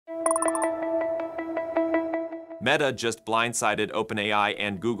Meta just blindsided OpenAI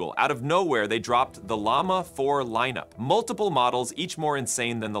and Google. Out of nowhere, they dropped the Llama 4 lineup. Multiple models, each more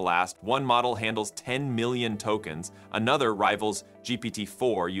insane than the last. One model handles 10 million tokens. Another rivals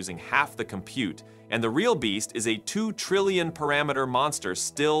GPT-4 using half the compute. And the real beast is a 2 trillion parameter monster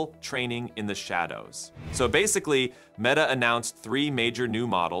still training in the shadows. So basically, Meta announced 3 major new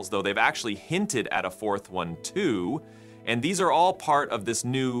models, though they've actually hinted at a 4th one too. And these are all part of this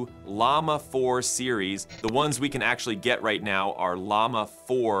new Llama 4 series. The ones we can actually get right now are Llama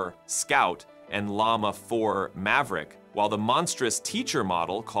 4 Scout and Llama 4 Maverick, while the monstrous teacher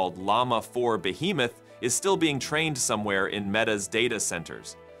model called Llama 4 Behemoth is still being trained somewhere in Meta's data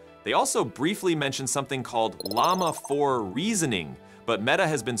centers. They also briefly mentioned something called Llama 4 Reasoning, but Meta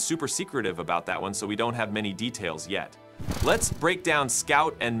has been super secretive about that one, so we don't have many details yet. Let's break down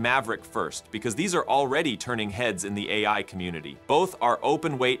Scout and Maverick first, because these are already turning heads in the AI community. Both are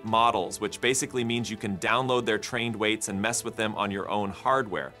open weight models, which basically means you can download their trained weights and mess with them on your own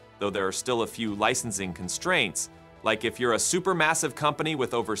hardware, though there are still a few licensing constraints. Like if you're a supermassive company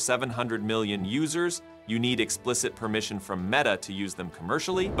with over 700 million users, you need explicit permission from Meta to use them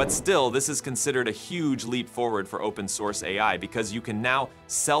commercially. But still, this is considered a huge leap forward for open source AI because you can now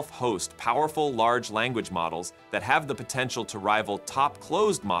self-host powerful large language models that have the potential to rival top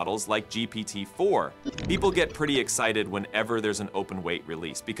closed models like GPT-4. People get pretty excited whenever there's an open weight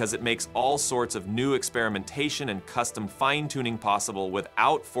release because it makes all sorts of new experimentation and custom fine-tuning possible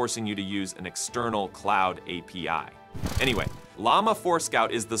without forcing you to use an external cloud API. Anyway, Llama 4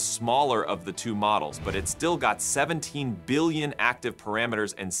 Scout is the smaller of the 2 models, but it's still got 17 billion active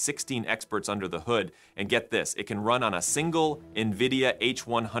parameters and 16 experts under the hood. And get this, it can run on a single Nvidia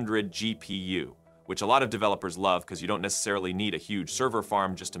H100 GPU, which a lot of developers love because you don't necessarily need a huge server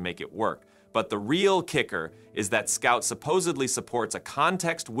farm just to make it work. But the real kicker is that Scout supposedly supports a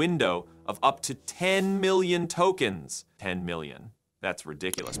context window of up to 10 million tokens. 10 million. That's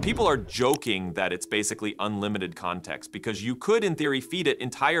ridiculous. People are joking that it's basically unlimited context because you could, in theory, feed it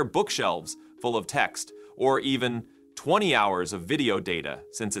entire bookshelves full of text, or even 20 hours of video data,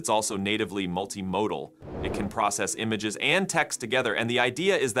 since it's also natively multimodal. It can process images and text together, and the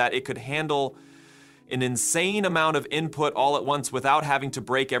idea is that it could handle an insane amount of input all at once without having to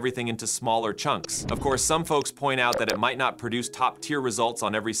break everything into smaller chunks. Of course, some folks point out that it might not produce top-tier results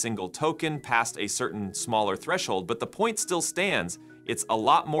on every single token past a certain smaller threshold, but the point still stands. It's a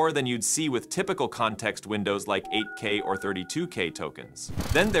lot more than you'd see with typical context windows like 8K or 32K tokens.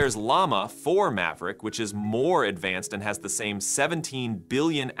 Then there's Llama 4 Maverick, which is more advanced and has the same 17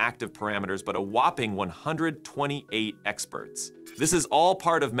 billion active parameters, but a whopping 128 experts. This is all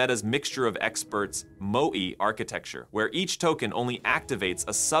part of Meta's mixture of experts MOE architecture, where each token only activates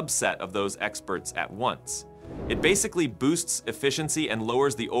a subset of those experts at once. It basically boosts efficiency and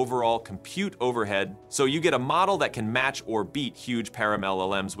lowers the overall compute overhead, so you get a model that can match or beat huge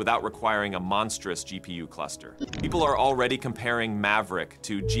param-LLMs without requiring a monstrous GPU cluster. People are already comparing Maverick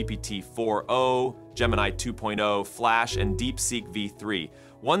to GPT-4o, Gemini 2.0, Flash, and DeepSeek v3.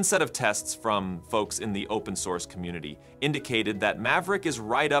 One set of tests from folks in the open source community indicated that Maverick is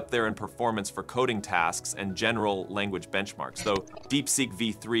right up there in performance for coding tasks and general language benchmarks, though DeepSeek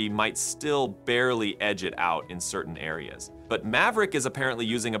v3 might still barely edge it out in certain areas. But Maverick is apparently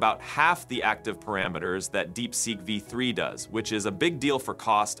using about half the active parameters that DeepSeek v3 does, which is a big deal for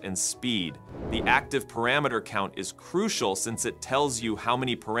cost and speed. The active parameter count is crucial since it tells you how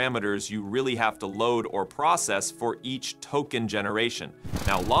many parameters you really have to load or process for each token generation.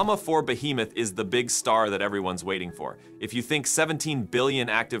 Now, Llama 4 Behemoth is the big star that everyone's waiting for. If you think 17 billion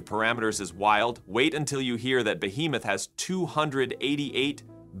active parameters is wild, wait until you hear that Behemoth has 288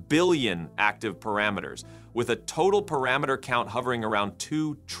 billion active parameters, with a total parameter count hovering around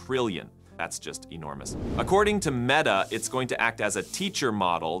 2 trillion. That's just enormous. According to Meta, it's going to act as a teacher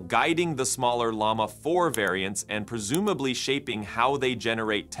model, guiding the smaller Llama 4 variants and presumably shaping how they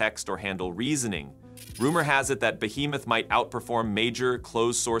generate text or handle reasoning. Rumor has it that Behemoth might outperform major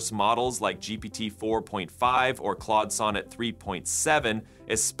closed-source models like GPT 4.5 or Claude Sonnet 3.7,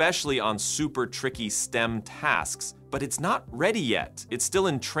 especially on super tricky STEM tasks. But it's not ready yet. It's still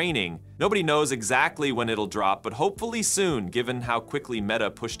in training. Nobody knows exactly when it'll drop, but hopefully soon, given how quickly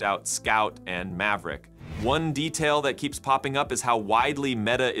Meta pushed out Scout and Maverick. One detail that keeps popping up is how widely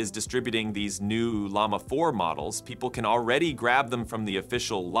Meta is distributing these new Llama 4 models. People can already grab them from the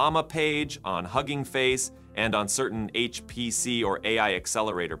official Llama page on Hugging Face, and on certain HPC or AI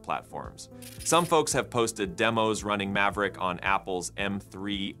accelerator platforms. Some folks have posted demos running Maverick on Apple's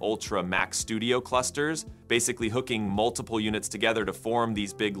M3 Ultra Max Studio clusters, basically hooking multiple units together to form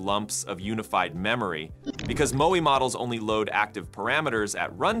these big lumps of unified memory. Because MOE models only load active parameters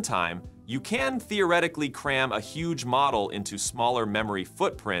at runtime, you can theoretically cram a huge model into smaller memory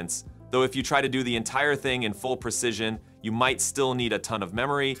footprints, though if you try to do the entire thing in full precision, you might still need a ton of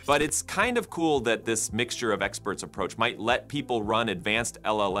memory. But it's kind of cool that this mixture of experts approach might let people run advanced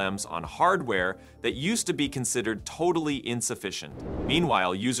LLMs on hardware that used to be considered totally insufficient.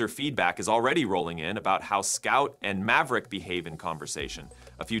 Meanwhile, user feedback is already rolling in about how Scout and Maverick behave in conversation.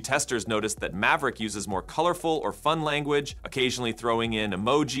 A few testers noticed that Maverick uses more colorful or fun language, occasionally throwing in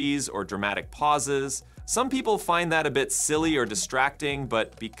emojis or dramatic pauses. Some people find that a bit silly or distracting,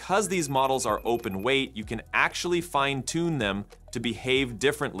 but because these models are open weight, you can actually fine-tune them to behave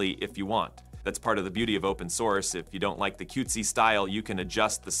differently if you want. That's part of the beauty of open source. If you don't like the cutesy style, you can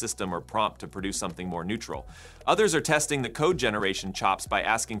adjust the system or prompt to produce something more neutral. Others are testing the code generation chops by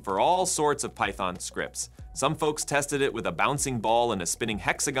asking for all sorts of Python scripts. Some folks tested it with a bouncing ball and a spinning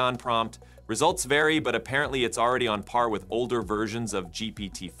hexagon prompt. Results vary, but apparently it's already on par with older versions of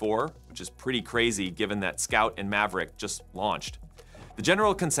GPT-4, which is pretty crazy given that Scout and Maverick just launched. The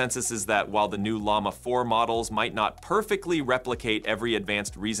general consensus is that while the new Llama 4 models might not perfectly replicate every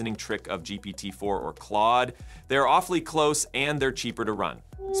advanced reasoning trick of GPT-4 or Claude, they're awfully close and they're cheaper to run.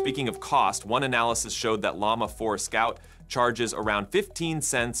 Speaking of cost, one analysis showed that Llama 4 Scout charges around 15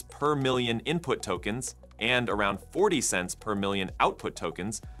 cents per million input tokens and around 40 cents per million output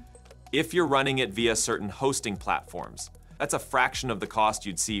tokens if you're running it via certain hosting platforms. That's a fraction of the cost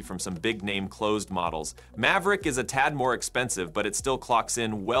you'd see from some big-name closed models. Maverick is a tad more expensive, but it still clocks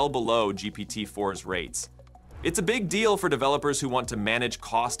in well below GPT-4's rates. It's a big deal for developers who want to manage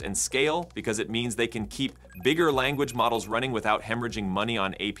cost and scale because it means they can keep bigger language models running without hemorrhaging money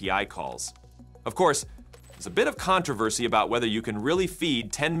on API calls. Of course, there's a bit of controversy about whether you can really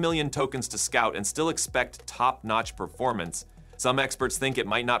feed 10 million tokens to Scout and still expect top-notch performance. Some experts think it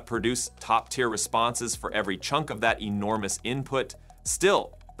might not produce top-tier responses for every chunk of that enormous input.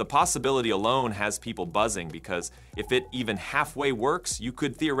 Still, the possibility alone has people buzzing because if it even halfway works, you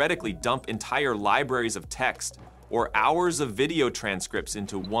could theoretically dump entire libraries of text or hours of video transcripts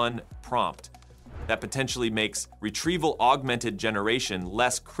into one prompt. That potentially makes retrieval-augmented generation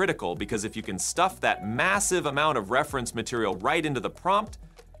less critical because if you can stuff that massive amount of reference material right into the prompt,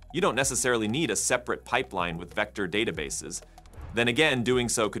 you don't necessarily need a separate pipeline with vector databases. Then again, doing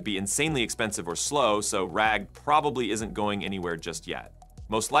so could be insanely expensive or slow, so RAG probably isn't going anywhere just yet.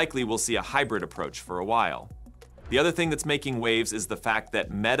 Most likely we'll see a hybrid approach for a while. The other thing that's making waves is the fact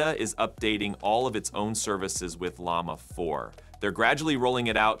that Meta is updating all of its own services with Llama 4. They're gradually rolling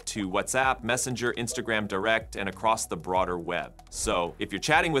it out to WhatsApp, Messenger, Instagram Direct, and across the broader web. So if you're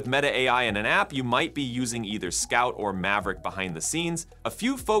chatting with Meta AI in an app, you might be using either Scout or Maverick behind the scenes. A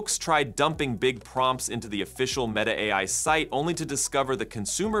few folks tried dumping big prompts into the official Meta AI site only to discover the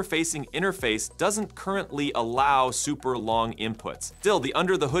consumer-facing interface doesn't currently allow super long inputs. Still, the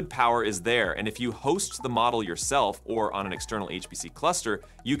under-the-hood power is there, and if you host the model yourself or on an external HPC cluster,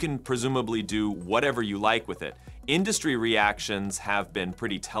 you can presumably do whatever you like with it. Industry reactions have been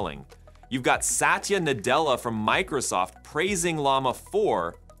pretty telling. You've got Satya Nadella from Microsoft praising Llama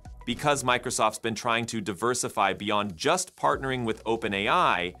 4 because Microsoft's been trying to diversify beyond just partnering with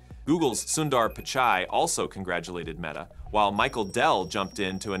OpenAI. Google's Sundar Pichai also congratulated Meta, while Michael Dell jumped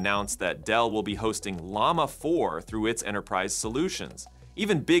in to announce that Dell will be hosting Llama 4 through its enterprise solutions.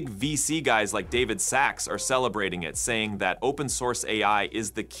 Even big VC guys like David Sachs are celebrating it, saying that open source AI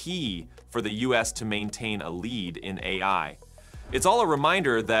is the key for the US to maintain a lead in AI. It's all a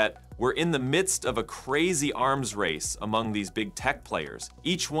reminder that we're in the midst of a crazy arms race among these big tech players,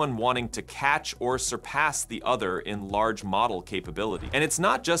 each one wanting to catch or surpass the other in large model capability. And it's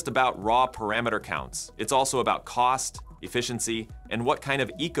not just about raw parameter counts, it's also about cost, efficiency, and what kind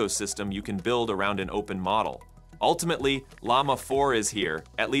of ecosystem you can build around an open model. Ultimately, Llama 4 is here,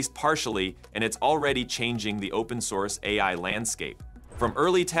 at least partially, and it's already changing the open source AI landscape. From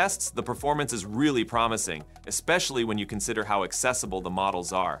early tests, the performance is really promising, especially when you consider how accessible the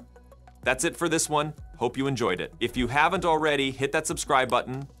models are. That's it for this one. Hope you enjoyed it. If you haven't already, hit that subscribe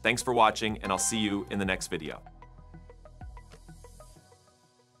button. Thanks for watching, and I'll see you in the next video.